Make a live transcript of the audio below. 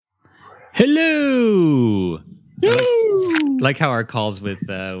Hello. Like how our calls with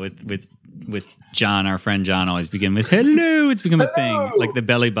John, our friend John, always begin with hello. It's become a thing, like the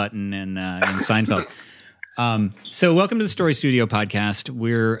belly button in Seinfeld. So welcome to the Story Studio podcast.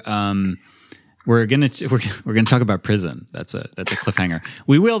 We're gonna talk about prison. That's a cliffhanger.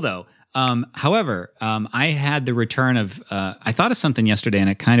 We will though. However, I had the return of I thought of something yesterday, and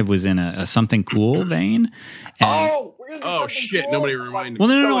it kind of was in a something cool vein. Oh shit! Cool. Nobody reminded me. Well,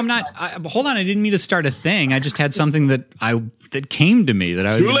 no, I'm not. Hold on, I didn't mean to start a thing. I just had something that came to me that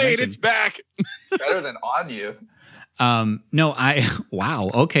I was too late. It's back. Better than on you. No,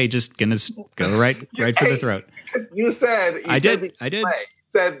 wow. Okay, just gonna go right for the throat. You said I did.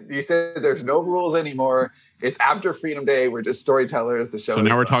 You said there's no rules anymore. It's after Freedom Day. We're just storytellers. The show. So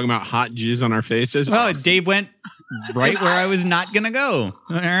now we're talking about hot jizz on our faces. Oh, Dave went right where I was not gonna go.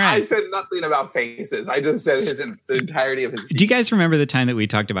 All right. I said nothing about faces. I just said the entirety of his. Do you guys remember the time that we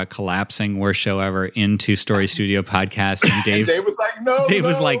talked about collapsing Worst Show Ever into Story Studio podcast? And Dave was like, no. Dave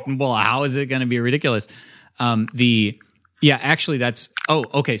was like, well, how is it going to be ridiculous? Actually, that's. Oh,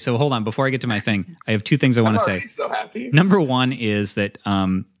 okay. So hold on. Before I get to my thing, I have two things I want to say. So happy. Number one is that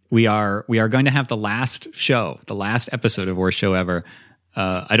we are going to have the last episode of Worst Show Ever.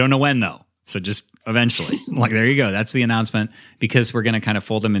 I don't know when though. So just eventually, like, there you go. That's the announcement, because we're going to kind of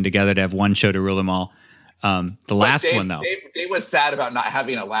fold them in together to have one show to rule them all. Last one though. Dave was sad about not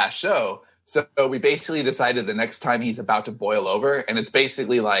having a last show. So we basically decided the next time he's about to boil over, and it's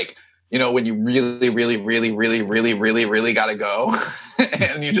basically like, you know, when you really, really, really, really, really, really, really got to go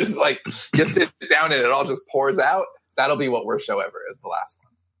and you just like, you sit down and it all just pours out. That'll be what Worst Show Ever is, the last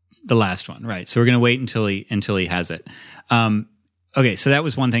one. The last one, right. So we're going to wait until he has it. Okay, so that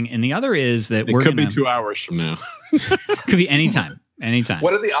was one thing. And the other is that it could be 2 hours from now. Could be anytime.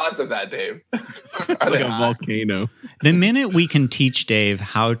 What are the odds of that, Dave? Are like a volcano. The minute we can teach Dave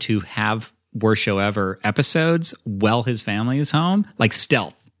how to have Worst Show Ever episodes while his family is home, like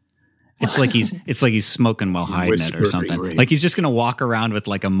stealth. It's like he's smoking while hiding it or something. Right. Like he's just going to walk around with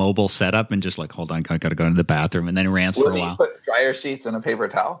like a mobile setup and just like, hold on, I got to go to the bathroom, and then rants for a while. Put dryer sheets in a paper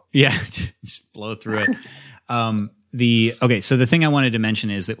towel? Yeah, just blow through it. So the thing I wanted to mention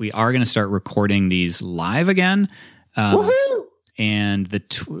is that we are going to start recording these live again. Woohoo! And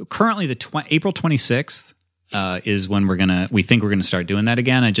currently April 26th is when we think we're going to start doing that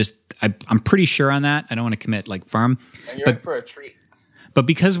again. I'm pretty sure on that. I don't want to commit like firm. And you're in for a treat. But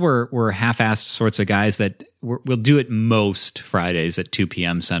because we're half-assed sorts of guys, that we'll do it most Fridays at 2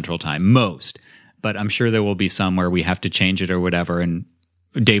 p.m. Central Time, most. But I'm sure there will be some where we have to change it or whatever, and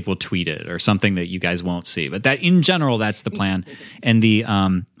Dave will tweet it or something that you guys won't see. But that, in general, that's the plan. And the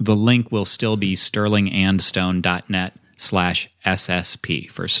link will still be sterlingandstone.net/SSP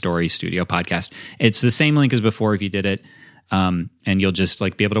for Story Studio Podcast. It's the same link as before if you did it. And you'll just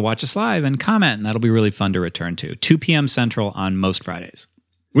like be able to watch us live and comment, and that'll be really fun to return to. 2 p.m. Central on most Fridays.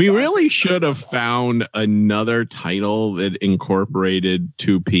 We really should have found another title that incorporated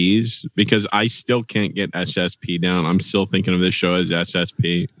two P's, because I still can't get SSP down. I'm still thinking of this show as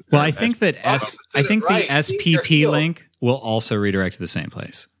SSP. Well, I think that the SPP link will also redirect to the same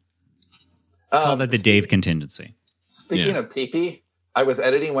place. Call that the Dave contingency. Speaking of PP, I was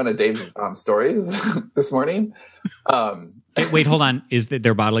editing one of Dave's stories this morning. Wait, hold on. Is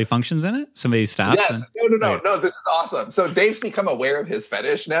there bodily functions in it? Somebody stops? Yes. No. This is awesome. So Dave's become aware of his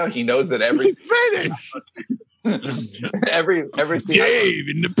fetish now. He knows that every fetish. every single Dave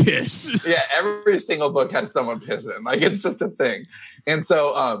in the piss. Yeah, every single book has someone pissing. Like, it's just a thing. And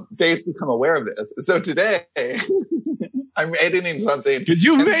so Dave's become aware of this. So today I'm editing something. Because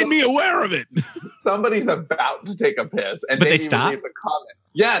you made me aware of it. Somebody's about to take a piss, and but they stop. A comment.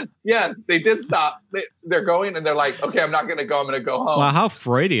 Yes, they did stop. They're going, and they're like, "Okay, I'm not going to go. I'm going to go home." Wow, how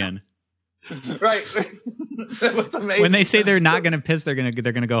Freudian! Right? What's amazing? When they say they're not going to piss, they're going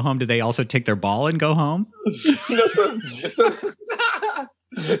to go home. Do they also take their ball and go home?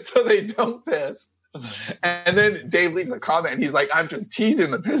 So they don't piss. And then Dave leaves a comment, and he's like, "I'm just teasing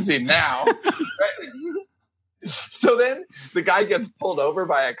the pissing now." Right? So then the guy gets pulled over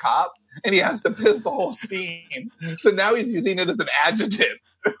by a cop, and he has to piss the whole scene. So now he's using it as an adjective,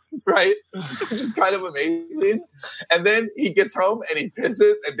 right? Which is kind of amazing. And then he gets home and he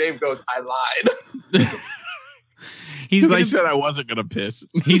pisses, and Dave goes, "I lied." I said I wasn't going to piss.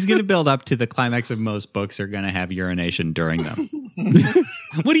 He's going to build up to the climax of most books are going to have urination during them.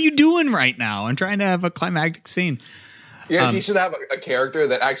 What are you doing right now? I'm trying to have a climactic scene. Yeah, he should have a character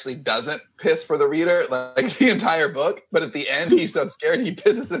that actually doesn't piss for the reader, like the entire book. But at the end, he's so scared he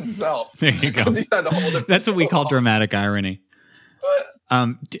pisses himself. There you go. That's what we call dramatic irony.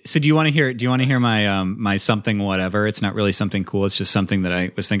 So do you want to hear? Do you want to hear my my something whatever? It's not really something cool. It's just something that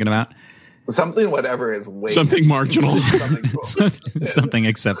I was thinking about. Something whatever is way something marginal. something cool. Something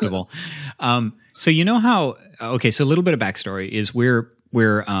acceptable. So you know how? Okay, so a little bit of backstory is we're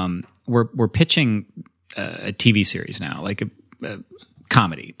pitching a TV series now, like a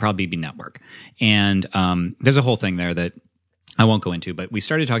comedy, probably be network, and there's a whole thing there that I won't go into. But we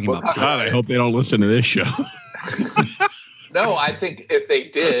started talking about. God, I hope they don't listen to this show. No, I think if they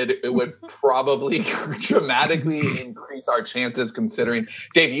did, it would probably dramatically increase our chances. Considering,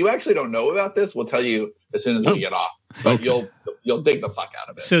 Dave, you actually don't know about this. We'll tell you as soon as we get off, but Okay. you'll dig the fuck out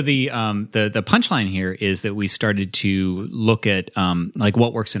of it. So the punchline here is that we started to look at like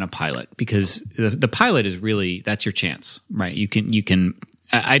what works in a pilot, because the pilot is really, that's your chance, right? You can.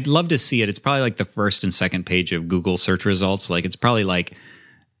 I'd love to see it. It's probably like the first and second page of Google search results. Like it's probably like,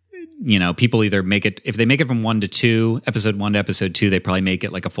 you know, people either make it, if they make it from 1 to 2, episode 1 to episode 2, they probably make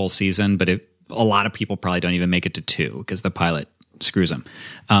it like a full season. But a lot of people probably don't even make it to 2 because the pilot screws them.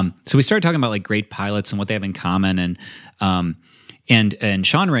 So we started talking about like great pilots and what they have in common. And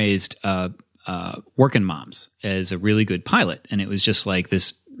Sean raised Workin' Moms as a really good pilot. And it was just like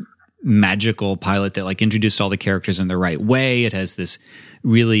this magical pilot that like introduced all the characters in the right way. It has this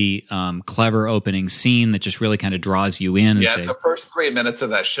really clever opening scene that just really kind of draws you in. And The first 3 minutes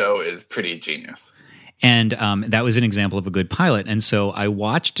of that show is pretty genius. And that was an example of a good pilot. And so I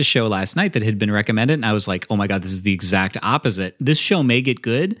watched a show last night that had been recommended, and I was like, oh my God, this is the exact opposite. This show may get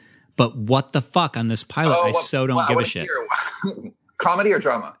good, but what the fuck on this pilot? I don't give a shit. Comedy or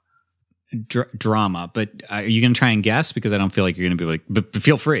drama? Drama. But are you going to try and guess? Because I don't feel like you're going to be like, but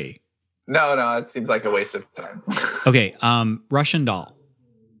feel free. No, it seems like a waste of time. Okay. Russian Doll.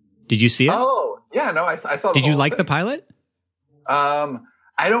 Did you see it? Oh, yeah, no, I saw. Did you like the pilot?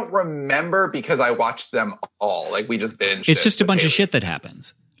 I don't remember because I watched them all. Like we just binged. It's just a bunch of shit that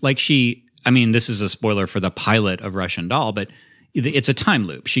happens. Like this is a spoiler for the pilot of Russian Doll, but it's a time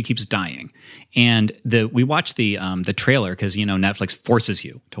loop. She keeps dying. And we watched the trailer because, you know, Netflix forces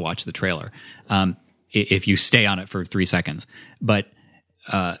you to watch the trailer. If you stay on it for 3 seconds. But,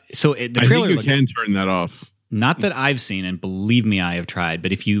 the trailer. I think you can turn that off. Not that I've seen, and believe me, I have tried.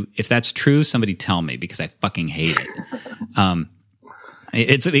 But if that's true, somebody tell me because I fucking hate it.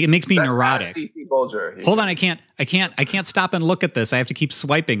 It makes me neurotic. Hold on, I can't stop and look at this. I have to keep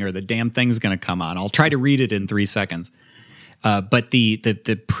swiping, or the damn thing's going to come on. I'll try to read it in 3 seconds. But the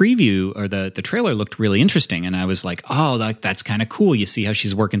preview or the trailer looked really interesting, and I was like, oh, that's kind of cool. You see how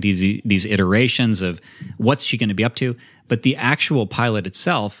she's working these iterations of what's she going to be up to. But the actual pilot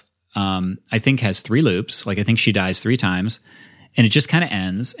itself, I think, has 3 loops. Like I think she dies 3 times, and it just kind of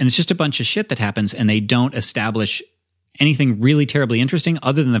ends, and it's just a bunch of shit that happens, and they don't establish anything really terribly interesting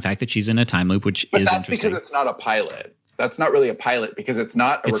other than the fact that she's in a time loop, which is interesting. But that's because it's not a pilot. That's not really a pilot because it's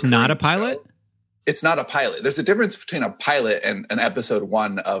not. It's not a pilot. Show. It's not a pilot. There's a difference between a pilot and an episode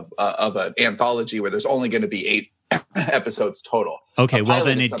 1 of an anthology where there's only going to be 8 episodes total. Okay, well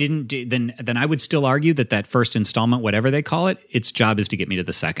then it didn't. Then I would still argue that first installment, whatever they call it, its job is to get me to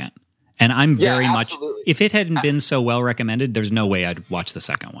the second. And I'm very much. If it hadn't been so well recommended, there's no way I'd watch the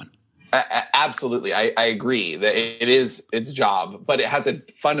second one. Absolutely. I agree that it is its job, but it has a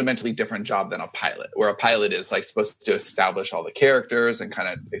fundamentally different job than a pilot, where a pilot is like supposed to establish all the characters and kind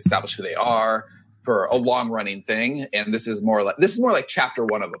of establish who they are for a long running thing. And this is more like chapter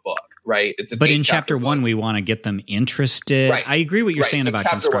 1 of a book, right? But in chapter 1, we want to get them interested. Right. I agree what you're saying about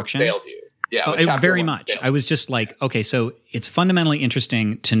construction. Failed you. Yeah, very much. I was just like, okay, so it's fundamentally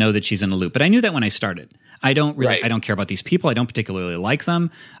interesting to know that she's in a loop, but I knew that when I started. I don't care about these people. I don't particularly like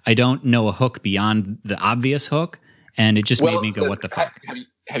them. I don't know a hook beyond the obvious hook, and it just made me go, "What the fuck?"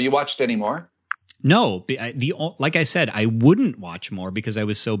 Have you watched any more? No, like I said, I wouldn't watch more because I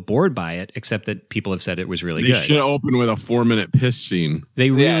was so bored by it. Except that people have said it was really good. They should open with a 4-minute piss scene. They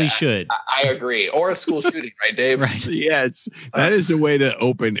really should. I agree. Or a school shooting, right, Dave? Right. Yeah, that is a way to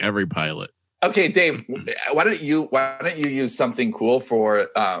open every pilot. Okay, Dave, why don't you use something cool for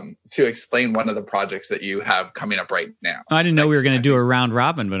to explain one of the projects that you have coming up right now? I didn't know we were going to do a round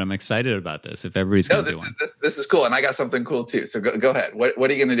robin, but I'm excited about this. If everybody's going to do one, this is cool, and I got something cool too. So go ahead. What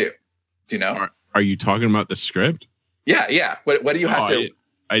are you going to do? Do you know? Are you talking about the script? Yeah. What do you have to?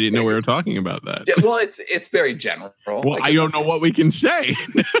 I didn't know we were talking about that. Yeah, well, it's very general. Well, like, I don't know what we can say.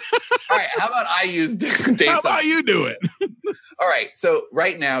 All right, how about I use Dave? How about you do it? All right, so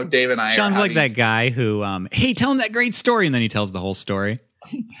right now, Dave and I Sean's like that guy who, hey, tell him that great story, and then he tells the whole story.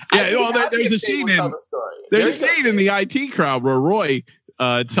 Yeah, well, there's a scene in the IT crowd where Roy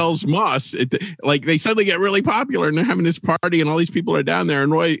tells Moss, like they suddenly get really popular and they're having this party and all these people are down there,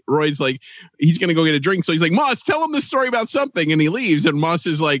 and Roy's like, he's going to go get a drink. So he's like, Moss, tell him this story about something. And he leaves, and Moss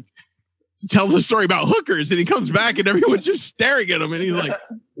is like, tells a story about hookers, and he comes back and everyone's just staring at him, and he's like,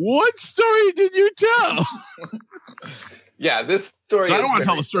 "What story did you tell?" Yeah, this story. So I don't want to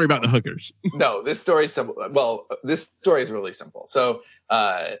tell a story about the hookers. No, this story is simple. Well, this story is really simple. So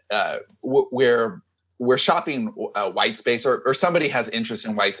we're shopping white space, or somebody has interest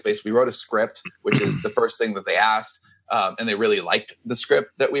in white space. We wrote a script, which is the first thing that they asked, and they really liked the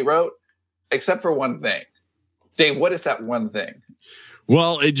script that we wrote, except for one thing. Dave, what is that one thing?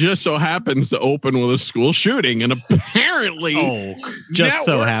 Well, it just so happens to open with a school shooting, and apparently, just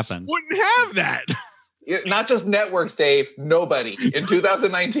so happens, wouldn't have that. Not just networks, Dave. Nobody in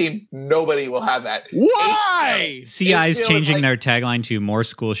 2019, nobody will have that. Why? CI's changing their tagline to more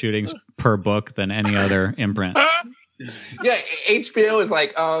school shootings per book than any other imprint. Yeah, HBO is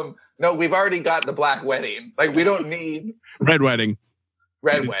like, no, we've already got the Black Wedding. Like, we don't need Red Wedding.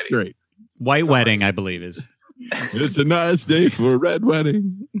 Red Wedding. Great. White Wedding, I believe, is. It's a nice day for a red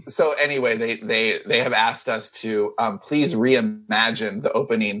wedding. So anyway, they have asked us to please reimagine the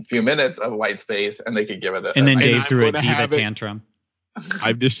opening few minutes of White Space, and they could give it a. And then Dave threw a diva tantrum.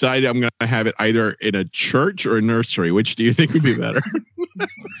 I've decided I'm going to have it either in a church or a nursery. Which do you think would be better?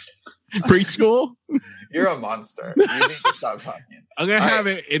 Preschool? You're a monster. You need to stop talking. I'm going to have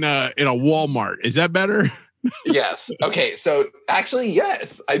it in a Walmart. Is that better? Yes. Okay. So actually,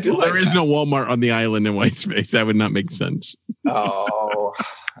 yes, I do. Well, there is no Walmart on the island in white space. That would not make sense. Oh,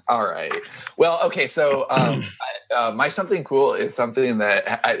 all right. Well, okay. So my something cool is something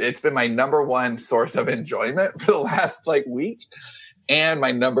that it's been my number one source of enjoyment for the last week, and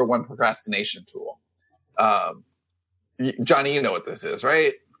my number one procrastination tool. Johnny, you know what this is,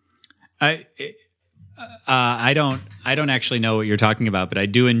 right? I don't actually know what you're talking about, but I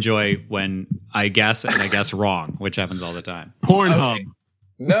do enjoy when I guess and I guess wrong, which happens all the time. Pornhub. Okay.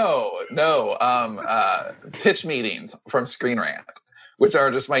 No. Pitch meetings from Screen Rant, which are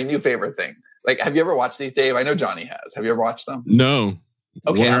just my new favorite thing. Like, have you ever watched these, Dave? I know Johnny has. Have you ever watched them? No.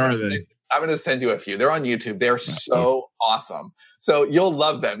 Okay. Where are they? I'm going to send you a few. They're on YouTube. They're so awesome. So you'll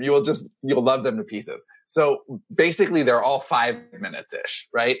love them. You'll love them to pieces. So basically they're all 5 minutes ish,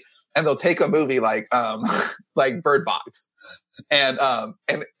 right? And they'll take a movie like Bird Box, and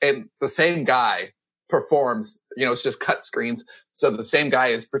the same guy performs. It's just cut screens. So the same guy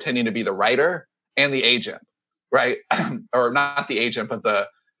is pretending to be the writer and the agent, right? Or not the agent, but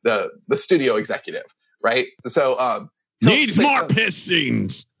the studio executive, right? So needs more piss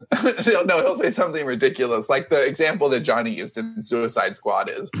scenes. No, he'll say something ridiculous, like the example that Johnny used in Suicide Squad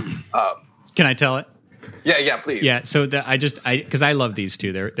is. Can I tell it? Yeah, please. Yeah, so because I love these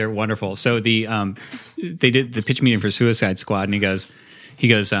two, they're wonderful. So they did the pitch meeting for Suicide Squad, and he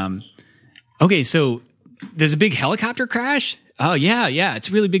goes, okay, so there's a big helicopter crash. Oh yeah, it's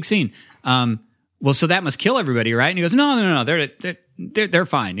a really big scene. Well, so that must kill everybody, right? And he goes, no, they're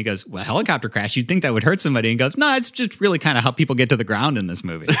fine. He goes, well, helicopter crash, you'd think that would hurt somebody. And he goes, no, it's just really kind of how people get to the ground in this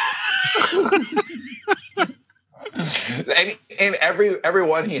movie. And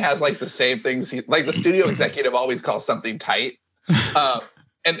everyone he has the same things. The studio executive always calls something tight,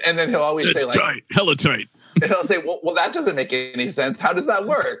 and then he'll always say tight, hella tight. And he'll say, well, that doesn't make any sense. How does that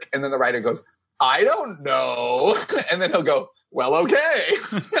work? And then the writer goes, I don't know. And then he'll go, well, okay.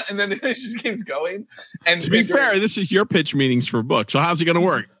 And then it just keeps going. And to be fair, this is your pitch meetings for books. So how's it going to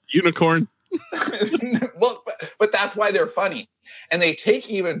work? Unicorn. Well, but that's why they're funny. And they take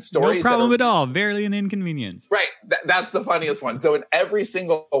even stories. No problem at all. Barely an inconvenience. Right. That's the funniest one. So in every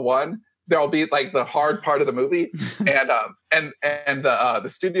single one, there'll be the hard part of the movie. And the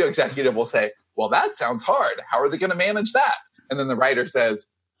studio executive will say, well, that sounds hard. How are they going to manage that? And then the writer says,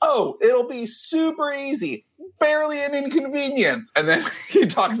 oh, it'll be super easy. Barely an inconvenience. And then he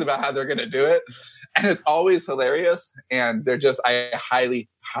talks about how they're going to do it. And it's always hilarious. And I highly,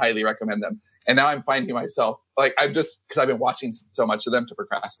 highly recommend them. And now I'm finding myself, because I've been watching so much of them to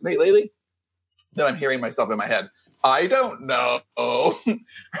procrastinate lately, that I'm hearing myself in my head, I don't know,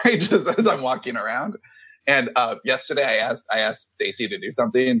 right? Just as I'm walking around. And yesterday I asked Stacey to do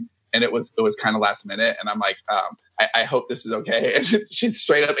something, and it was kind of last minute. And I'm like, I hope this is okay. And she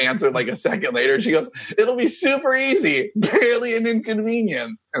straight up answered a second later. She goes, it'll be super easy, barely an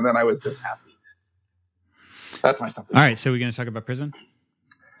inconvenience. And then I was just happy. That's my something. All right, so we're going to talk about prison?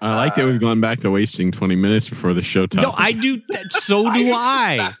 I like that we've gone back to wasting 20 minutes before the show topic. No, I do. So do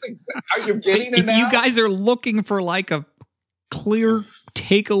I. Are you getting it if now? you guys are looking for a clear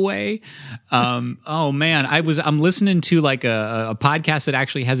takeaway, oh man, I'm listening to a podcast that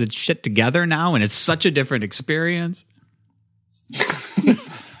actually has its shit together now, and it's such a different experience.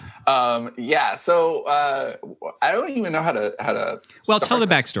 Yeah. So I don't even know how to. Well, tell the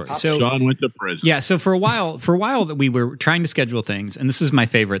backstory. So Sean went to prison. Yeah. So for a while that we were trying to schedule things, and this is my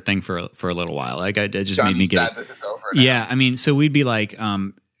favorite thing for a little while. Like it just John, made me get. This is over now. Yeah. I mean, so we'd be like,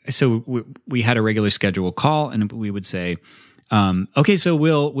 so we had a regular schedule call, and we would say, okay, so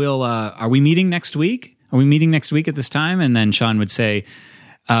we'll are we meeting next week? Are we meeting next week at this time? And then Sean would say,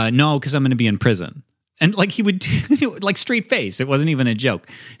 no, because I'm going to be in prison. And like he would like straight face. It wasn't even a joke.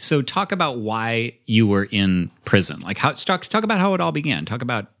 So talk about why you were in prison. Like talk about how it all began. Talk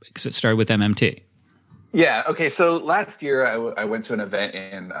about, because it started with MMT. Yeah. Okay. So last year I went to an event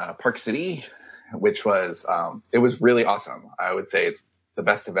in Park City, which was, it was really awesome. I would say it's the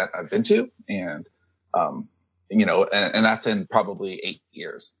best event I've been to. And, and that's in probably 8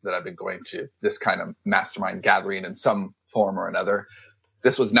 years that I've been going to this kind of mastermind gathering in some form or another.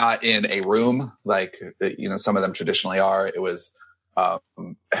 This was not in a room like, some of them traditionally are. It was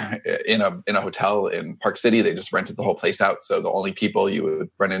in a hotel in Park City. They just rented the whole place out. So the only people you would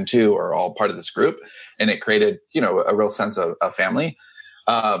run into are all part of this group. And it created, a real sense of family.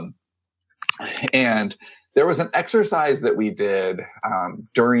 And there was an exercise that we did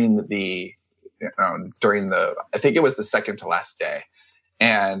during the, I think it was the second to last day.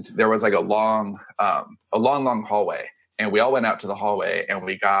 And there was like a long hallway. And we all went out to the hallway, and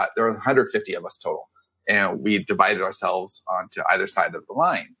there were 150 of us total. And we divided ourselves onto either side of the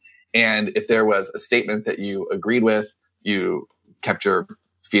line. And if there was a statement that you agreed with, you kept your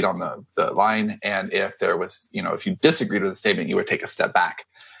feet on the line. And if there was, if you disagreed with the statement, you would take a step back.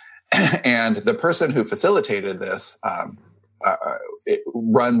 And the person who facilitated this, it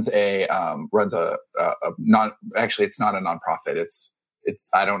runs a it's not a nonprofit. It's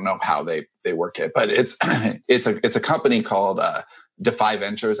I don't know how they work it, but it's a company called Defy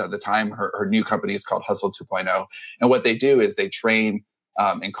Ventures at the time. Her new company is called Hustle 2.0. And what they do is they train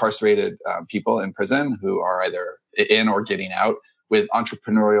incarcerated people in prison who are either in or getting out with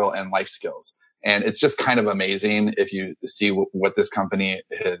entrepreneurial and life skills. And it's just kind of amazing if you see what this company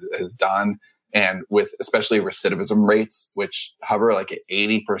has done, and with especially recidivism rates, which hover like at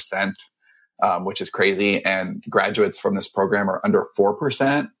 80%. Which is crazy. And graduates from this program are under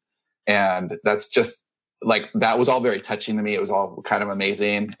 4%. And that's just like, that was all very touching to me. It was all kind of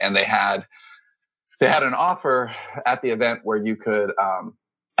amazing. And they had an offer at the event where you could,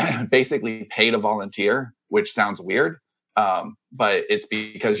 basically pay to volunteer, which sounds weird. But it's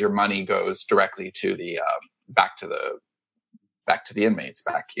because your money goes directly to the, back to the inmates,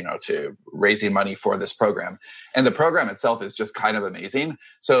 to raising money for this program. And the program itself is just kind of amazing.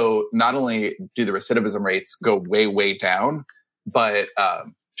 So not only do the recidivism rates go way, way down, but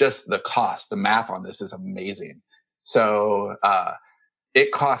just the cost, the math on this is amazing. So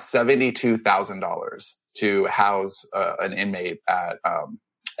it costs $72,000 to house an inmate at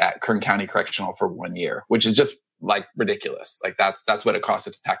Kern County Correctional for 1 year, which is just like ridiculous. Like that's what it costs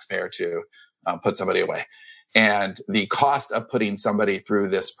a taxpayer to put somebody away. And the cost of putting somebody through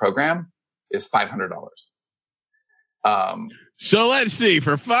this program is $500. So let's see,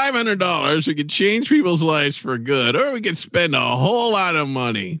 for $500, we could change people's lives for good, or we could spend a whole lot of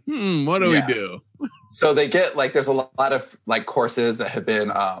money. What do we do? So they get there's a lot of courses that have been,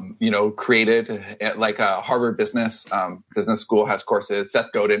 created, like Harvard Business School has courses.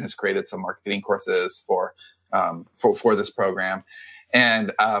 Seth Godin has created some marketing courses for this program.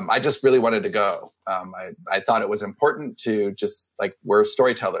 And I just really wanted to go. I thought it was important to just we're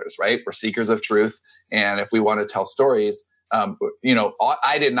storytellers, right? We're seekers of truth. And if we want to tell stories,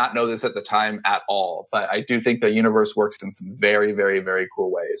 I did not know this at the time at all, but I do think the universe works in some very, very, very cool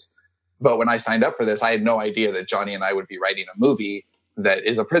ways. But when I signed up for this, I had no idea that Johnny and I would be writing a movie that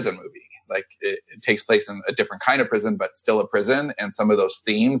is a prison movie. It takes place in a different kind of prison, but still a prison. And some of those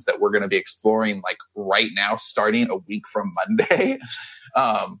themes that we're going to be exploring right now, starting a week from Monday,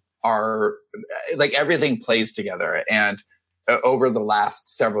 are everything plays together. And over the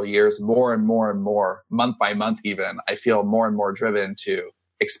last several years, more and more and more, month by month even, I feel more and more driven to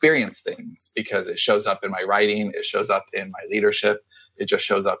experience things because it shows up in my writing. It shows up in my leadership. It just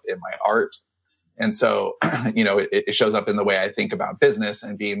shows up in my art. And so, it shows up in the way I think about business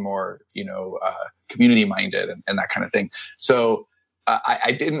and being more, community minded and that kind of thing. So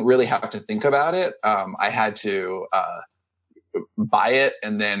I didn't really have to think about it. I had to buy it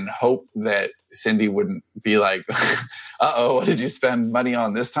and then hope that Cindy wouldn't be like, uh-oh, what did you spend money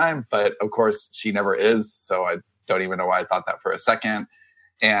on this time? But of course, she never is. So I don't even know why I thought that for a second.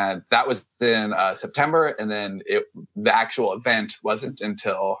 And that was in September. And then the actual event wasn't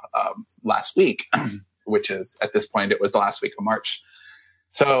until last week, which is at this point, it was the last week of March.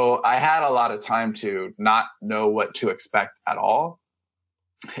 So I had a lot of time to not know what to expect at all.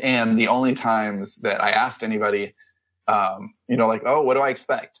 And the only times that I asked anybody, like, oh, what do I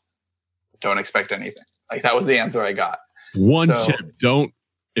expect? Don't expect anything. Like, that was the answer I got. One tip, don't,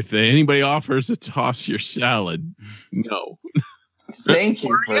 if anybody offers to toss your salad, no. Thank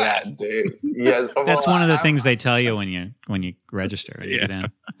you for that, dude. Yes, that's one of the things they tell you when you register. When you get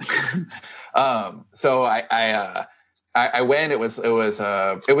in. So I went. It was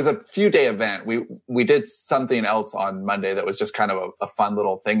a few day event. We did something else on Monday that was just kind of a fun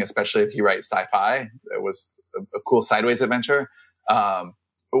little thing, especially if you write sci-fi. It was a cool sideways adventure,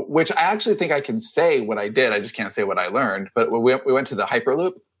 which I actually think I can say what I did. I just can't say what I learned. But we went to the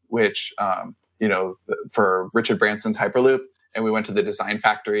Hyperloop, which for Richard Branson's Hyperloop. And we went to the design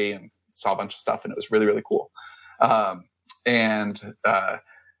factory and saw a bunch of stuff, and it was really, really cool. And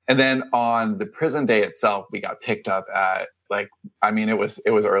then on the prison day itself, we got picked up at it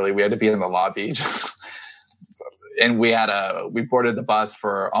was early. We had to be in the lobby, and we boarded the bus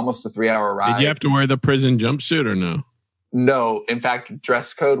for almost a 3-hour ride. Did you have to wear the prison jumpsuit or no? No, in fact,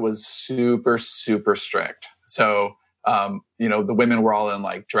 dress code was super, super strict. So, the women were all in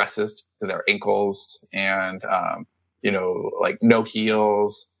like dresses to their ankles and, no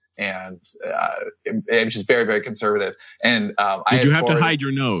heels, and it was just very, very conservative. And did you have to hide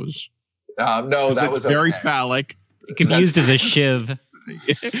your nose? No, that was very okay. phallic. It can be used as a shiv.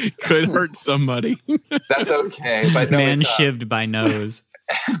 Could hurt somebody. That's okay, but no, man shivved by nose.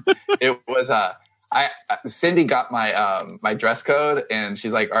 It was Cindy got my dress code, and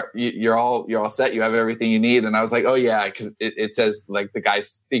she's like, "You're all set. You have everything you need." And I was like, "Oh yeah," because it says like the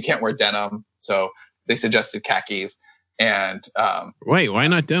guys, you can't wear denim, so they suggested khakis. And wait, why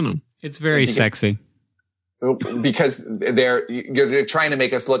not denim? It's very sexy. Because they're trying to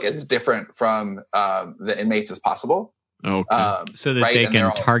make us look as different from the inmates as possible. Okay. So that they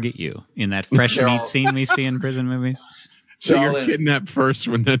can target you in that fresh meat scene we see in prison movies. So you're kidnapped first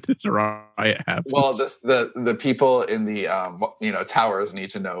when the riot happens. Well, the people in the towers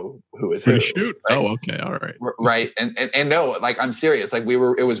need to know who is who. Shoot. Right? Oh, okay, all right. Right, and no, like I'm serious. Like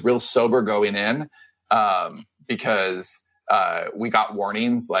it was real sober going in. Because we got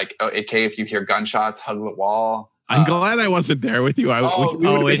warnings like, okay, if you hear gunshots, hug the wall. I'm glad I wasn't there with you.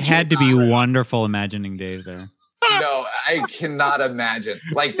 It had to be wonderful imagining Dave there. No, I cannot imagine.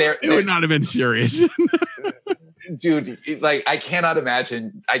 Like it would not have been serious. Dude, like I cannot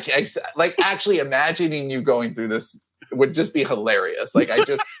imagine. I like actually imagining you going through this would just be hilarious. Like I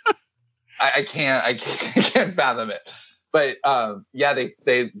can't fathom it. But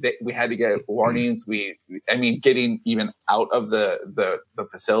we had to get warnings. Getting even out of the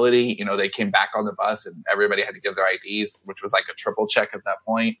facility, they came back on the bus and everybody had to give their IDs, which was like a triple check at that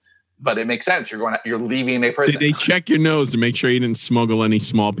point. But it makes sense. You're leaving a prison. Did they check your nose to make sure you didn't smuggle any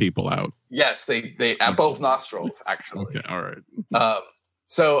small people out? Yes, they at both nostrils actually. Okay, all right.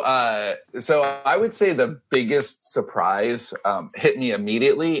 So I would say the biggest surprise hit me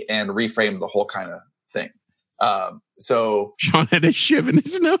immediately and reframed the whole kind of thing. So Sean had a shiv in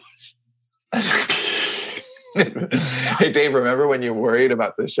his nose. Hey Dave, remember when you worried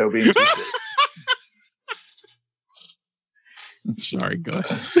about the show being too big? Sorry, go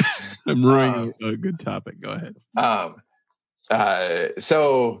ahead. I'm ruining a good topic. Go ahead.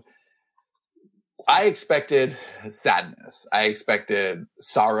 So I expected sadness. I expected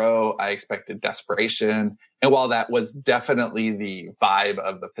sorrow. I expected desperation. And while that was definitely the vibe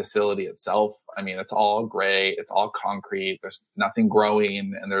of the facility itself, I mean, it's all gray, it's all concrete, there's nothing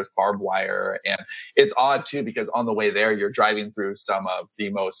growing, and there's barbed wire. And it's odd too, because on the way there, you're driving through some of the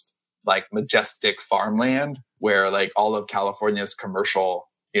most like majestic farmland where like all of California's commercial,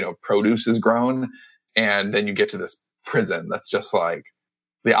 produce is grown. And then you get to this prison that's just like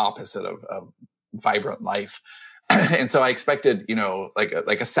the opposite of vibrant life. And so I expected, like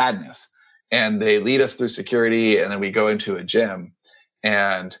a sadness. And they lead us through security, and then we go into a gym,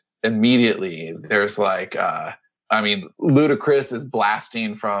 and immedially there's like, Ludacris is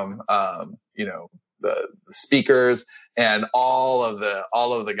blasting from, the speakers, and all of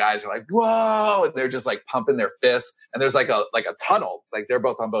the guys are like, whoa, and they're just like pumping their fists. And there's like a tunnel, like they're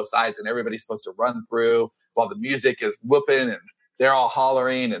both on both sides, and everybody's supposed to run through while the music is whooping, and they're all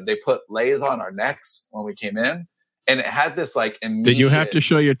hollering, and they put lays on our necks when we came in. And it had this like immediate... Did you have to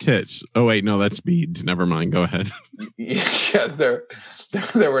show your tits? Oh wait, no, that's beads. Never mind. Go ahead. Yes, there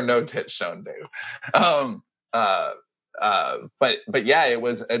were no tits shown, Dave. But yeah, it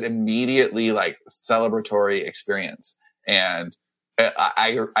was an immediately like celebratory experience, and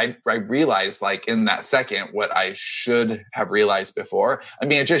I realized like in that second what I should have realized before. I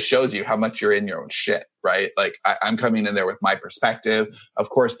mean, it just shows you how much you're in your own shit, right? Like I'm coming in there with my perspective. Of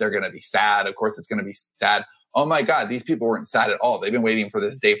course, they're going to be sad. Of course, it's going to be sad. oh my God, these people weren't sad at all. They've been waiting for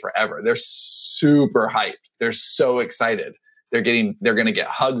this day forever. They're super hyped. They're so excited. They're going to get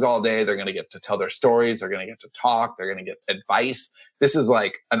hugs all day. They're going to get to tell their stories. They're going to get to talk. They're going to get advice. This is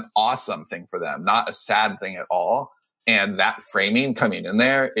like an awesome thing for them, not a sad thing at all. And that framing coming in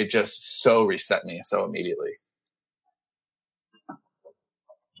there, it just so reset me so immediately.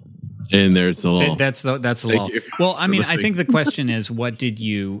 And there's a little. That's the law. Well, I mean, I think the question is, what did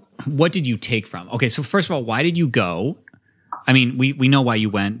you take from? Okay, so first of all, why did you go? I mean, we know why you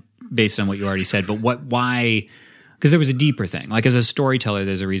went based on what you already said, but why? Because there was a deeper thing. Like as a storyteller,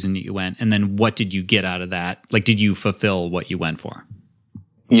 there's a reason that you went, and then what did you get out of that? Like, did you fulfill what you went for?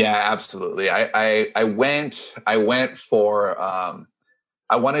 Yeah, absolutely. I went for.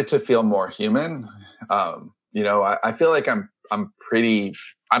 I wanted to feel more human. I feel like I'm pretty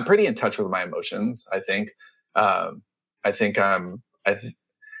in touch with my emotions. I think I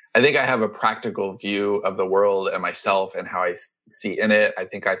have a practical view of the world and myself and how I see in it. I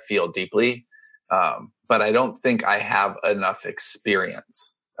think I feel deeply, but I don't think I have enough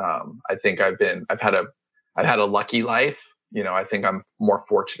experience. I think I've had a lucky life. I think I'm more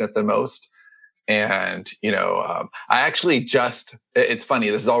fortunate than most. And, I actually it's funny.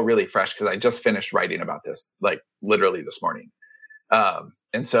 This is all really fresh because I just finished writing about this, like literally this morning.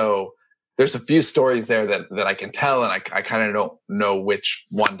 And so there's a few stories there that I can tell, and I kind of don't know which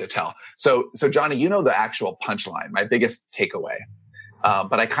one to tell. So Johnny, the actual punchline, my biggest takeaway.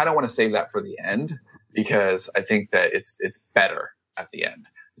 But I kind of want to save that for the end because I think that it's better at the end.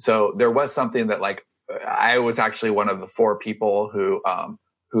 So there was something that like, I was actually one of the 4 people who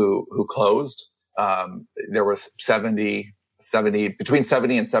closed. There was between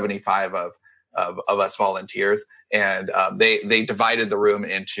 70 and 75 of us volunteers. And, they divided the room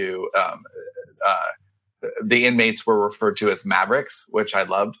into, the inmates were referred to as Mavericks, which I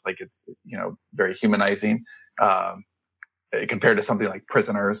loved. Like it's, very humanizing, compared to something like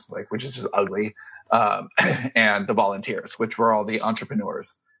prisoners, which is just ugly. And the volunteers, which were all the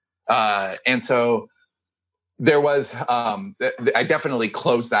entrepreneurs. And so there was, I definitely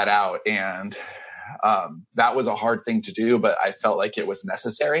closed that out, and, that was a hard thing to do, but I felt like it was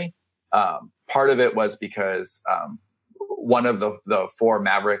necessary. Part of it was because, one of the 4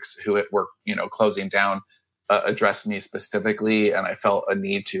 Mavericks who were, closing down, addressed me specifically, and I felt a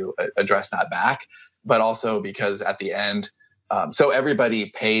need to address that back. But also because at the end, so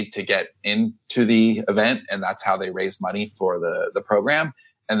everybody paid to get into the event, and that's how they raised money for the program.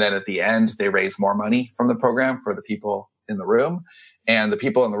 And then at the end, they raise more money from the program for the people in the room. And the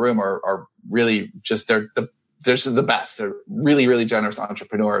people in the room are really just, they're the best. They're really, really generous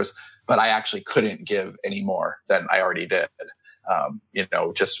entrepreneurs, but I actually couldn't give any more than I already did.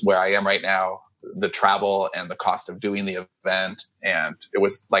 Just where I am right now, the travel and the cost of doing the event. And it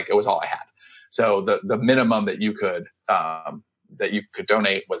was all I had. So the minimum that you could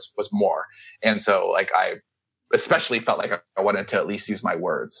donate was more. And so like, I especially felt like I wanted to at least use my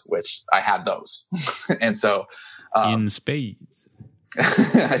words, which I had those. And so, in spades.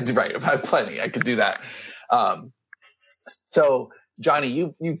 Right. I have plenty. I could do that. So Johnny,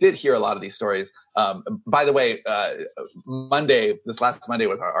 you did hear a lot of these stories. By the way, this last Monday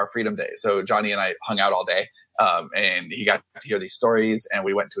was our Freedom Day. So Johnny and I hung out all day. And he got to hear these stories, and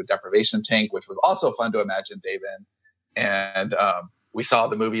we went to a deprivation tank, which was also fun to imagine Dave in. And, we saw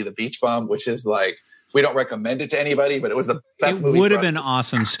the movie The Beach Bum, which is like, we don't recommend it to anybody, but it was the best movie. It would have been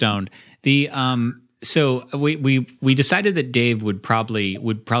awesome stoned. So we decided that Dave would probably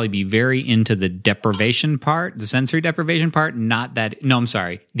be very into the deprivation part, the sensory deprivation part,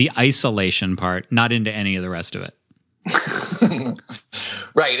 the isolation part, not into any of the rest of it.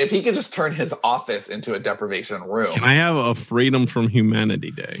 Right. If he could just turn his office into a deprivation room. Can I have a Freedom from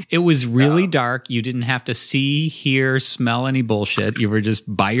Humanity Day? It was really dark. You didn't have to see, hear, smell any bullshit. You were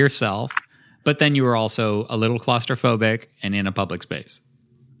just by yourself. But then you were also a little claustrophobic and in a public space.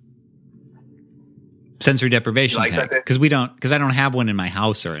 Sensory deprivation tank. Because I don't have one in my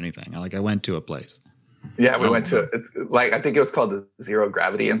house or anything. I went to a place. Yeah, we went to it's like, I think it was called the Zero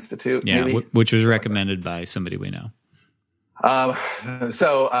Gravity Institute. Yeah, which was recommended by somebody we know.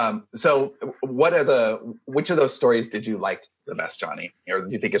 So which of those stories did you like the best, Johnny? Or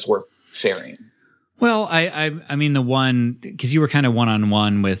do you think it's worth sharing? Well, I mean the one, because you were kind of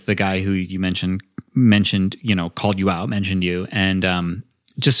one-on-one with the guy who you mentioned, called you out, mentioned you, and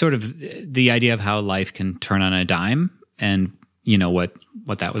just sort of the idea of how life can turn on a dime, and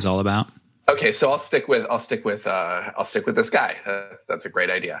what that was all about. Okay, so I'll stick with this guy. That's a great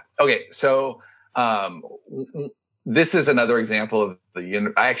idea. Okay, so this is another example of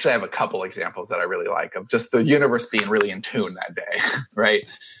I actually have a couple examples that I really like of just the universe being really in tune that day, right?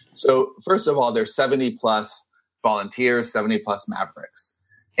 So first of all, there's 70 plus volunteers, 70 plus Mavericks.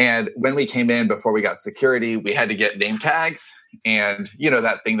 And when we came in, before we got security, we had to get name tags. And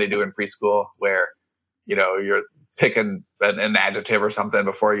that thing they do in preschool where, you're picking an adjective or something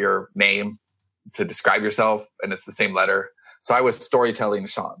before your name to describe yourself. And it's the same letter. So I was storytelling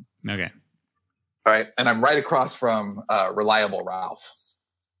Sean. Okay. All right. And I'm right across from Reliable Ralph.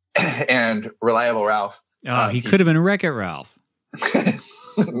 And Reliable Ralph. Oh, he could have been Wreck-It Ralph.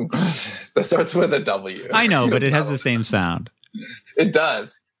 That starts with a W. I know, but it has the same sound. It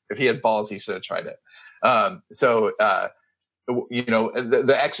does. If he had balls, he should have tried it.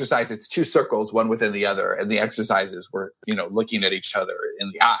 The exercise, it's two circles, one within the other. And the exercises were, looking at each other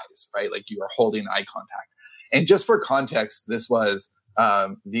in the eyes, right? Like you were holding eye contact. And just for context, these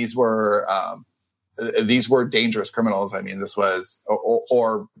were dangerous criminals. I mean, this was,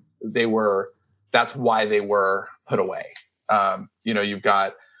 or they were, that's why they were put away. You've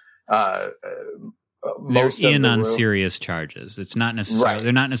got, most they're in on room. Serious charges. It's not necessarily, Right.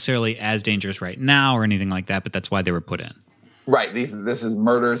 They're not necessarily as dangerous right now or anything like that, but that's why they were put in. Right. This is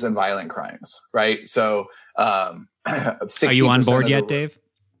murders and violent crimes. Right. So, 60% are you on board yet, Dave?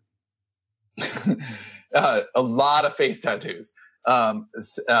 A lot of face tattoos. Damn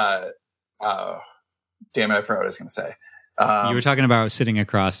it, I forgot what I was going to say. You were talking about sitting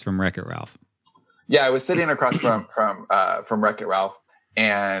across from Wreck-It Ralph. Yeah, I was sitting across from Wreck-It Ralph,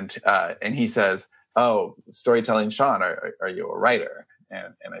 and he says, "Oh, storytelling, Sean, are you a writer?"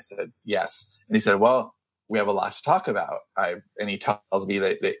 And I said, "Yes." And he said, "Well, we have a lot to talk about." And he tells me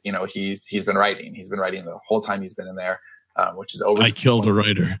that he's been writing. He's been writing the whole time he's been in there, which is over. I killed a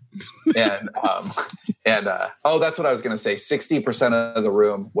writer. And that's what I was going to say. 60% of the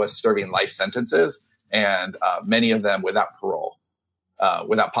room was serving life sentences, and many of them without parole,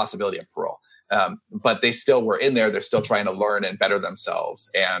 without possibility of parole. But they still were in there. They're still trying to learn and better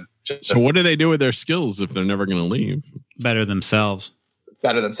themselves. And so what do they do with their skills if they're never going to leave? Better themselves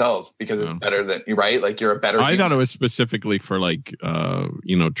because it's better than you, right? Like you're a better. I thought it was specifically for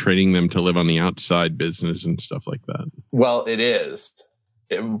training them to live on the outside business and stuff like that. Well, it is,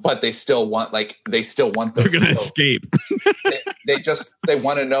 but they still want those. They're going to escape. they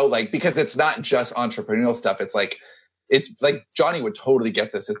want to know, because it's not just entrepreneurial stuff. It's like Johnny would totally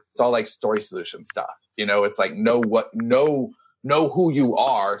get this. It's all like story solution stuff. It's like know who you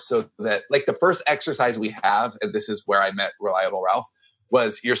are, so that the first exercise we have, and this is where I met Reliable Ralph,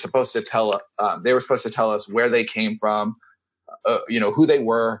 was they were supposed to tell us where they came from, who they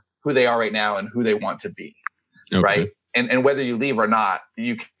were, who they are right now, and who they want to be. Okay. Right. And whether you leave or not,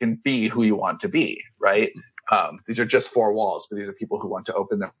 you can be who you want to be. Right. These are just four walls, but these are people who want to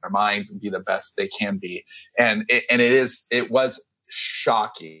open their minds and be the best they can be. And it was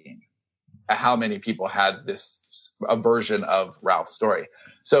shocking how many people had a version of Ralph's story.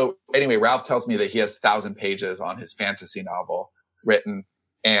 So anyway, Ralph tells me that he has 1,000 pages on his fantasy novel written.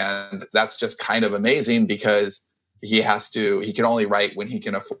 And that's just kind of amazing because he can only write when he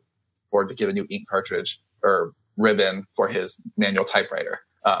can afford to get a new ink cartridge or ribbon for his manual typewriter.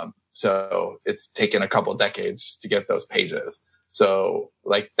 So it's taken a couple decades just to get those pages. So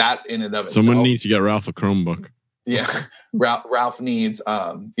that in and of itself. Someone needs to get Ralph a Chromebook. Yeah. Ralph needs,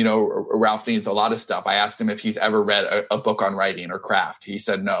 Ralph needs a lot of stuff. I asked him if he's ever read a book on writing or craft. He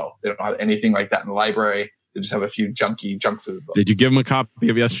said, no, they don't have anything like that in the library. They just have a few junk food books. Did you give him a copy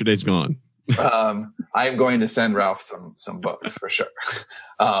of Yesterday's Gone? I'm going to send Ralph some books for sure.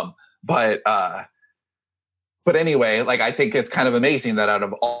 But anyway, I think it's kind of amazing that out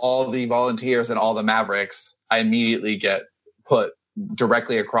of all the volunteers and all the Mavericks, I immediately get put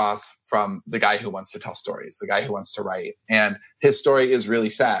directly across from the guy who wants to tell stories, the guy who wants to write. And his story is really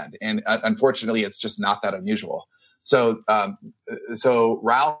sad. And unfortunately, it's just not that unusual. So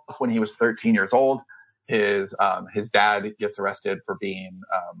Ralph, when he was 13 years old, his dad gets arrested for being,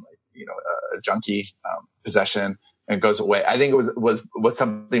 a junkie, possession, and goes away. I think it was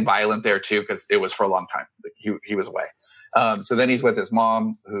something violent there too, because it was for a long time. He was away. So then he's with his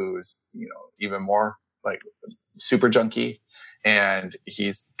mom, who's, even more super junkie, and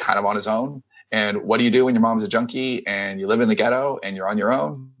he's kind of on his own. And what do you do when your mom's a junkie and you live in the ghetto and you're on your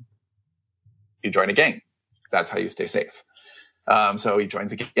own? You join a gang. That's how you stay safe. So he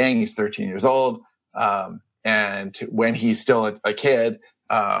joins a gang. He's 13 years old. And when he's still a kid,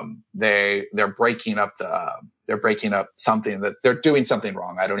 they're breaking up something that they're doing something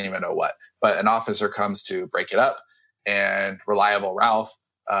wrong. I don't even know what, but an officer comes to break it up, and Reliable Ralph,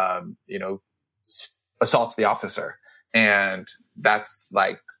 assaults the officer. And that's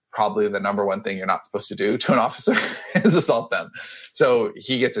probably the number one thing you're not supposed to do to an officer is assault them. So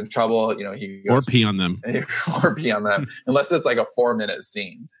he gets in trouble, he goes, or pee on them, unless it's a 4-minute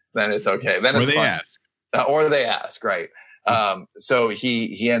scene. then it's okay. Then or it's they fun. ask. Or they ask, right? So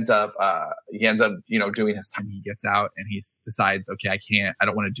he ends up doing his time. He gets out and he decides, okay, I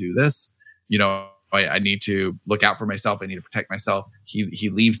don't want to do this. I need to look out for myself. I need to protect myself. He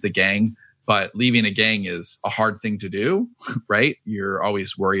leaves the gang, but leaving a gang is a hard thing to do, right? You're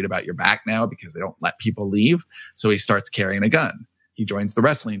always worried about your back now because they don't let people leave. So he starts carrying a gun. He joins the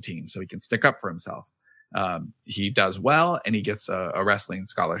wrestling team so he can stick up for himself. He does well and he gets a wrestling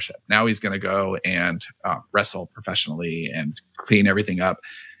scholarship. Now he's going to go and wrestle professionally and clean everything up.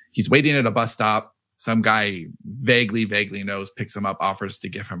 He's waiting at a bus stop. Some guy vaguely knows, picks him up, offers to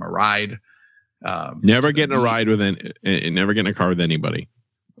give him a ride. Never getting a ride with never getting a car with anybody.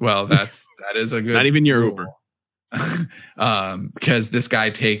 Well, that is a good. Not even your rule. Uber. Because this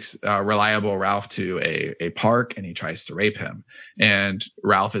guy takes reliable Ralph to a park and he tries to rape him, and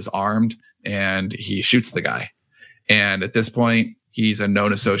Ralph is armed and he shoots the guy. And at this point, he's a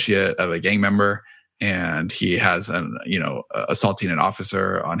known associate of a gang member, and he has assaulting an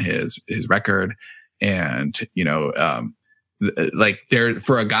officer on his record, and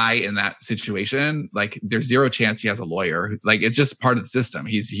for a guy in that situation, like there's zero chance he has a lawyer. Like it's just part of the system.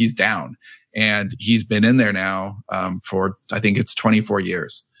 He's down, and he's been in there now for I think it's 24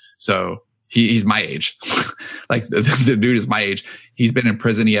 years. So he's my age. Like the dude is my age. He's been in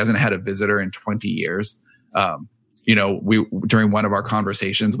prison. He hasn't had a visitor in 20 years. We during one of our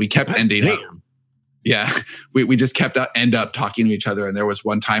conversations, we kept ending up. Yeah, we just end up talking to each other, and there was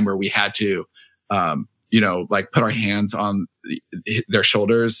one time where we had to. Put our hands on their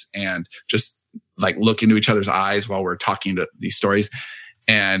shoulders and just like look into each other's eyes while we're talking to these stories.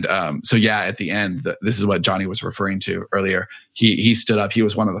 And at the end, this is what Johnny was referring to earlier. He stood up. He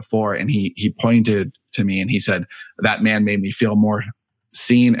was one of the four, and he pointed to me and he said, "That man made me feel more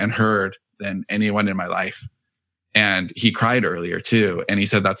seen and heard than anyone in my life." And he cried earlier too. And he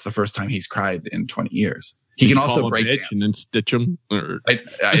said that's the first time he's cried in 20 years. He can also break dance and then stitch him. I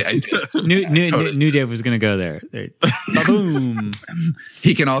did. New Dave was going to go there. Boom.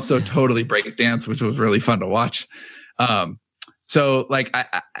 He can also totally break dance, which was really fun to watch. That's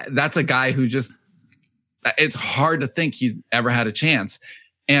a guy who just, it's hard to think he's ever had a chance.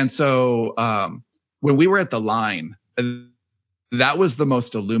 And so when we were at the line, that was the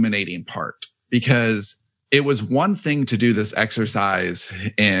most illuminating part, because it was one thing to do this exercise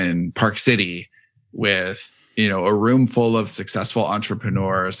in Park City with, a room full of successful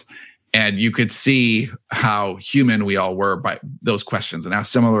entrepreneurs. And you could see how human we all were by those questions and how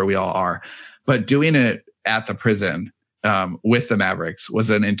similar we all are. But doing it at the prison with the Mavericks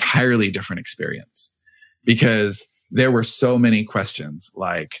was an entirely different experience, because there were so many questions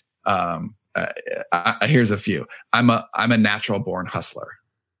like, here's a few. I'm a natural born hustler.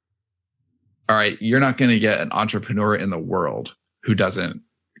 All right. You're not going to get an entrepreneur in the world who doesn't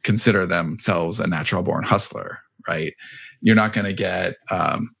consider themselves a natural born hustler, right? You're not going to get,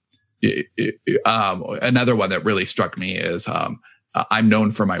 another one that really struck me is, I'm known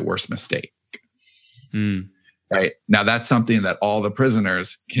for my worst mistake. Right. Now that's something that all the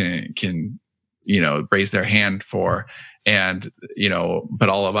prisoners can, raise their hand for. And, but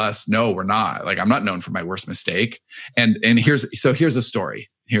all of us, no, we're not. Like, I'm not known for my worst mistake. And here's a story.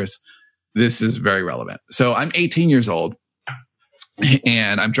 This is very relevant. So I'm 18 years old.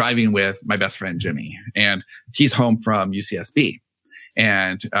 And I'm driving with my best friend, Jimmy, and he's home from UCSB.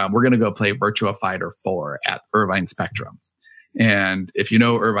 And we're going to go play Virtua Fighter 4 at Irvine Spectrum. And if you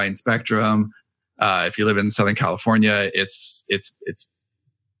know Irvine Spectrum, if you live in Southern California, it's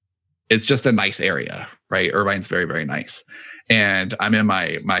just a nice area, right? Irvine's very, very nice. And I'm in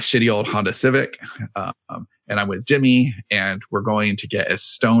my shitty old Honda Civic, and I'm with Jimmy, and we're going to get as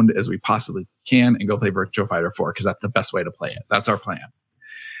stoned as we possibly can and go play Virtua Fighter 4, because that's the best way to play it. That's our plan.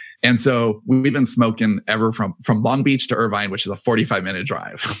 And so we've been smoking ever from Long Beach to Irvine, which is a 45-minute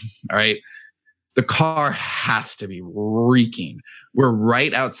drive. All right. The car has to be reeking. We're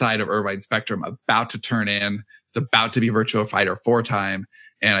right outside of Irvine Spectrum, about to turn in. It's about to be Virtua Fighter 4 time.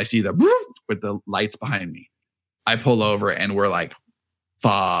 And I see the with the lights behind me. I pull over and we're like,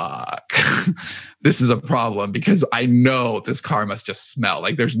 fuck, this is a problem, because I know this car must just smell.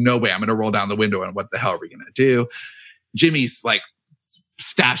 Like, there's no way I'm going to roll down the window, and what the hell are we going to do? Jimmy's like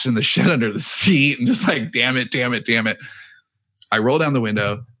stashing the shit under the seat and just like, damn it. I roll down the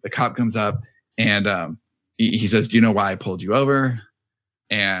window. The cop comes up and he says, "Do you know why I pulled you over?"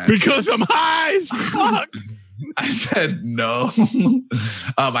 And because I'm high as fuck. I said, no.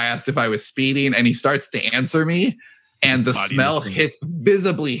 I asked if I was speeding, and he starts to answer me, and the smell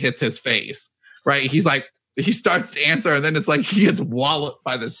visibly hits his face, right? He's like, he starts to answer, and then it's like he gets walloped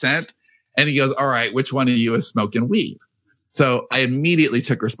by the scent, and he goes, "All right, which one of you is smoking weed?" So I immediately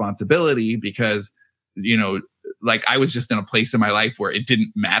took responsibility because, like I was just in a place in my life where it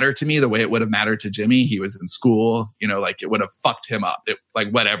didn't matter to me the way it would have mattered to Jimmy. He was in school, like it would have fucked him up.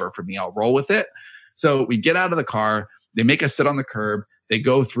 Like whatever for me, I'll roll with it. So we get out of the car. They make us sit on the curb. They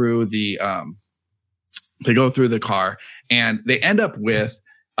go through the car and they end up with,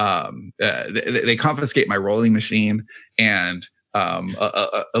 they confiscate my rolling machine and, a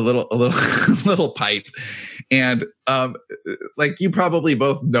little pipe. And, like you probably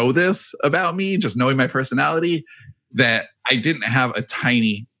both know this about me, just knowing my personality, that I didn't have a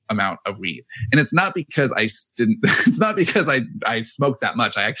tiny amount of weed. And it's not because it's not because I smoked that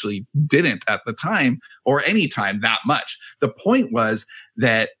much. I actually didn't at the time or any time that much. The point was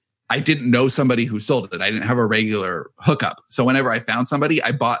that I didn't know somebody who sold it. I didn't have a regular hookup. So whenever I found somebody,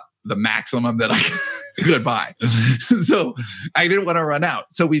 I bought the maximum that I could buy. So I didn't want to run out.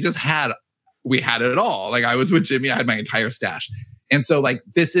 So we had it all. Like I was with Jimmy, I had my entire stash. And so like,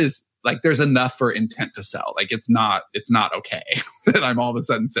 this is like, there's enough for intent to sell. Like it's not okay that I'm all of a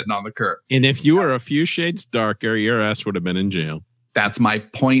sudden sitting on the curb. And if you were a few shades darker, your ass would have been in jail. That's my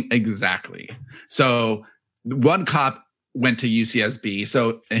point exactly. So one cop went to UCSB.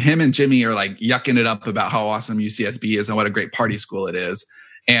 So him and Jimmy are like yucking it up about how awesome UCSB is and what a great party school it is.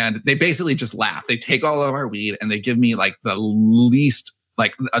 And they basically just laugh. They take all of our weed and they give me like the least,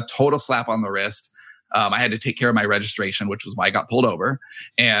 like a total slap on the wrist. I had to take care of my registration, which was why I got pulled over.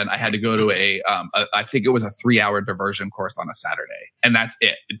 And I had to go to I think it was a 3-hour diversion course on a Saturday. And that's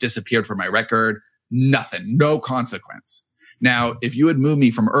it. It disappeared from my record. Nothing, no consequence. Now, if you had moved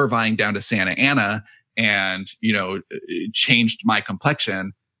me from Irvine down to Santa Ana and, changed my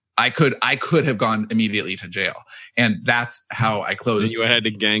complexion, I could have gone immediately to jail. And that's how I closed. And you had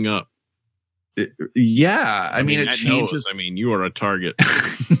to gang up. Yeah. I mean, it changes. You are a target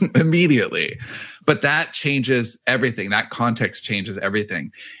immediately, but that changes everything. That context changes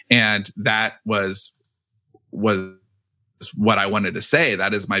everything. And that was what I wanted to say.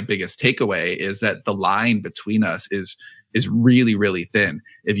 That is my biggest takeaway, is that the line between us is really, really thin.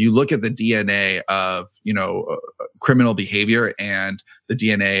 If you look at the DNA of, criminal behavior and the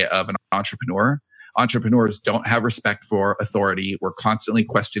DNA of an entrepreneur, entrepreneurs don't have respect for authority. We're constantly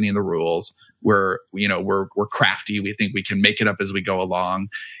questioning the rules. We're crafty. We think we can make it up as we go along.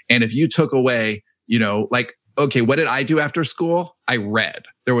 And if you took away, okay, what did I do after school? I read.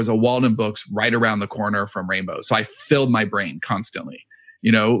 There was a Walden Books right around the corner from Rainbow. So I filled my brain constantly.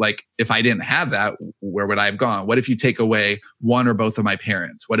 If I didn't have that, where would I have gone? What if you take away one or both of my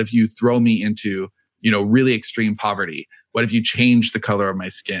parents? What if you throw me into, really extreme poverty? What if you change the color of my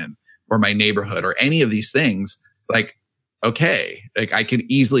skin or my neighborhood or any of these things? Like, okay, like I can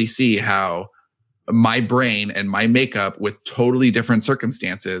easily see how my brain and my makeup with totally different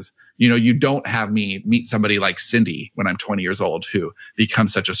circumstances, you don't have me meet somebody like Cindy when I'm 20 years old who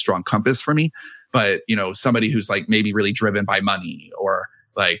becomes such a strong compass for me. But, somebody who's like maybe really driven by money or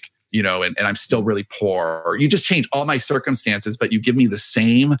like, and I'm still really poor, or you just change all my circumstances, but you give me the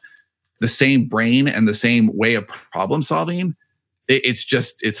same brain and the same way of problem solving.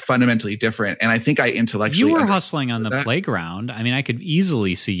 It's fundamentally different. And I think I intellectually. You were hustling on the playground. I mean, I could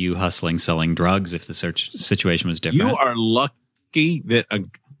easily see you hustling, selling drugs if the situation was different. You are lucky that a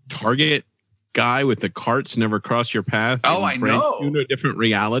Target guy with the carts never crossed your path. Oh, I know. You know, a different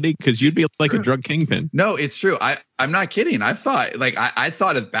reality, because you'd be like a drug kingpin. No, it's true. I'm not kidding. I thought I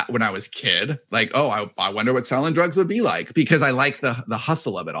thought of that when I was a kid. Like, oh, I wonder what selling drugs would be like, because I like the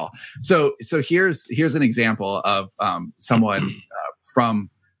hustle of it all. So here's an example of someone from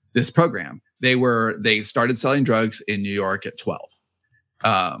this program. They started selling drugs in New York at 12.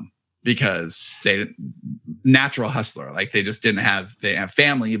 Because they natural hustler, like they just didn't have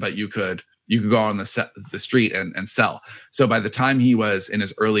family, but you could go on the street and sell. So by the time he was in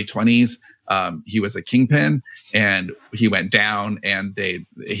his early 20s, he was a kingpin, and he went down, and he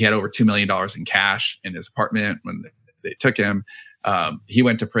had over $2 million in cash in his apartment when they took him. He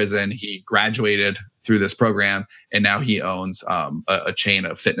went to prison. He graduated through this program, and now he owns a chain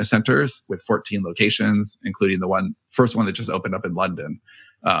of fitness centers with 14 locations, including the first one that just opened up in London.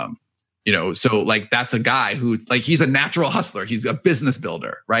 So like that's a guy who, like, he's a natural hustler. He's a business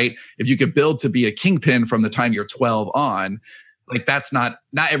builder, right? If you could build to be a kingpin from the time you're 12 on, like that's not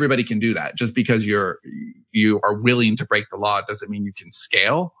everybody can do that. Just because you are willing to break the law doesn't mean you can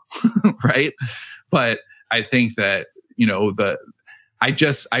scale, right? But I think that,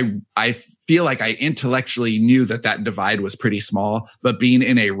 I feel like I intellectually knew that divide was pretty small, but being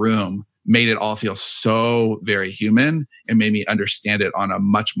in a room made it all feel so very human and made me understand it on a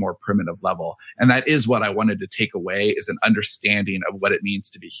much more primitive level. And that is what I wanted to take away, is an understanding of what it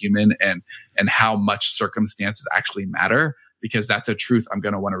means to be human and how much circumstances actually matter, because that's a truth I'm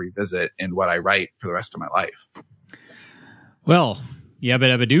going to want to revisit in what I write for the rest of my life. Well, yabba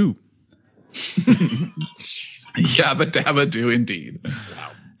dabba doo. Yabba dabba doo indeed.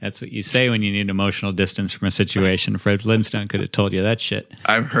 Wow. That's what you say when you need emotional distance from a situation. Fred Flintstone could have told you that shit.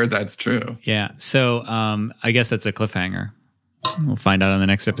 I've heard that's true. Yeah. So I guess that's a cliffhanger. We'll find out on the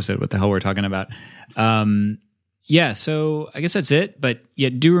next episode what the hell we're talking about. Yeah. So I guess that's it. But yeah,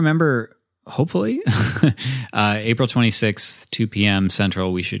 do remember, hopefully, April 26th, 2 p.m.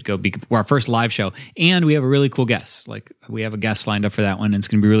 Central, we should go be our first live show. And we have a really cool guest. Like, we have a guest lined up for that one. And it's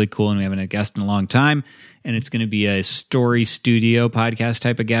going to be really cool. And we haven't had a guest in a long time. And it's going to be a story studio podcast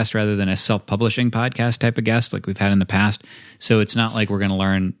type of guest rather than a self-publishing podcast type of guest like we've had in the past. So it's not like we're going to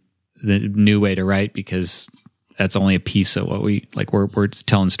learn the new way to write, because that's only a piece of what we like. We're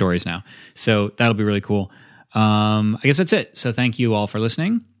telling stories now. So that'll be really cool. I guess that's it. So thank you all for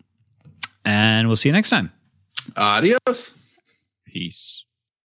listening, and we'll see you next time. Adios. Peace.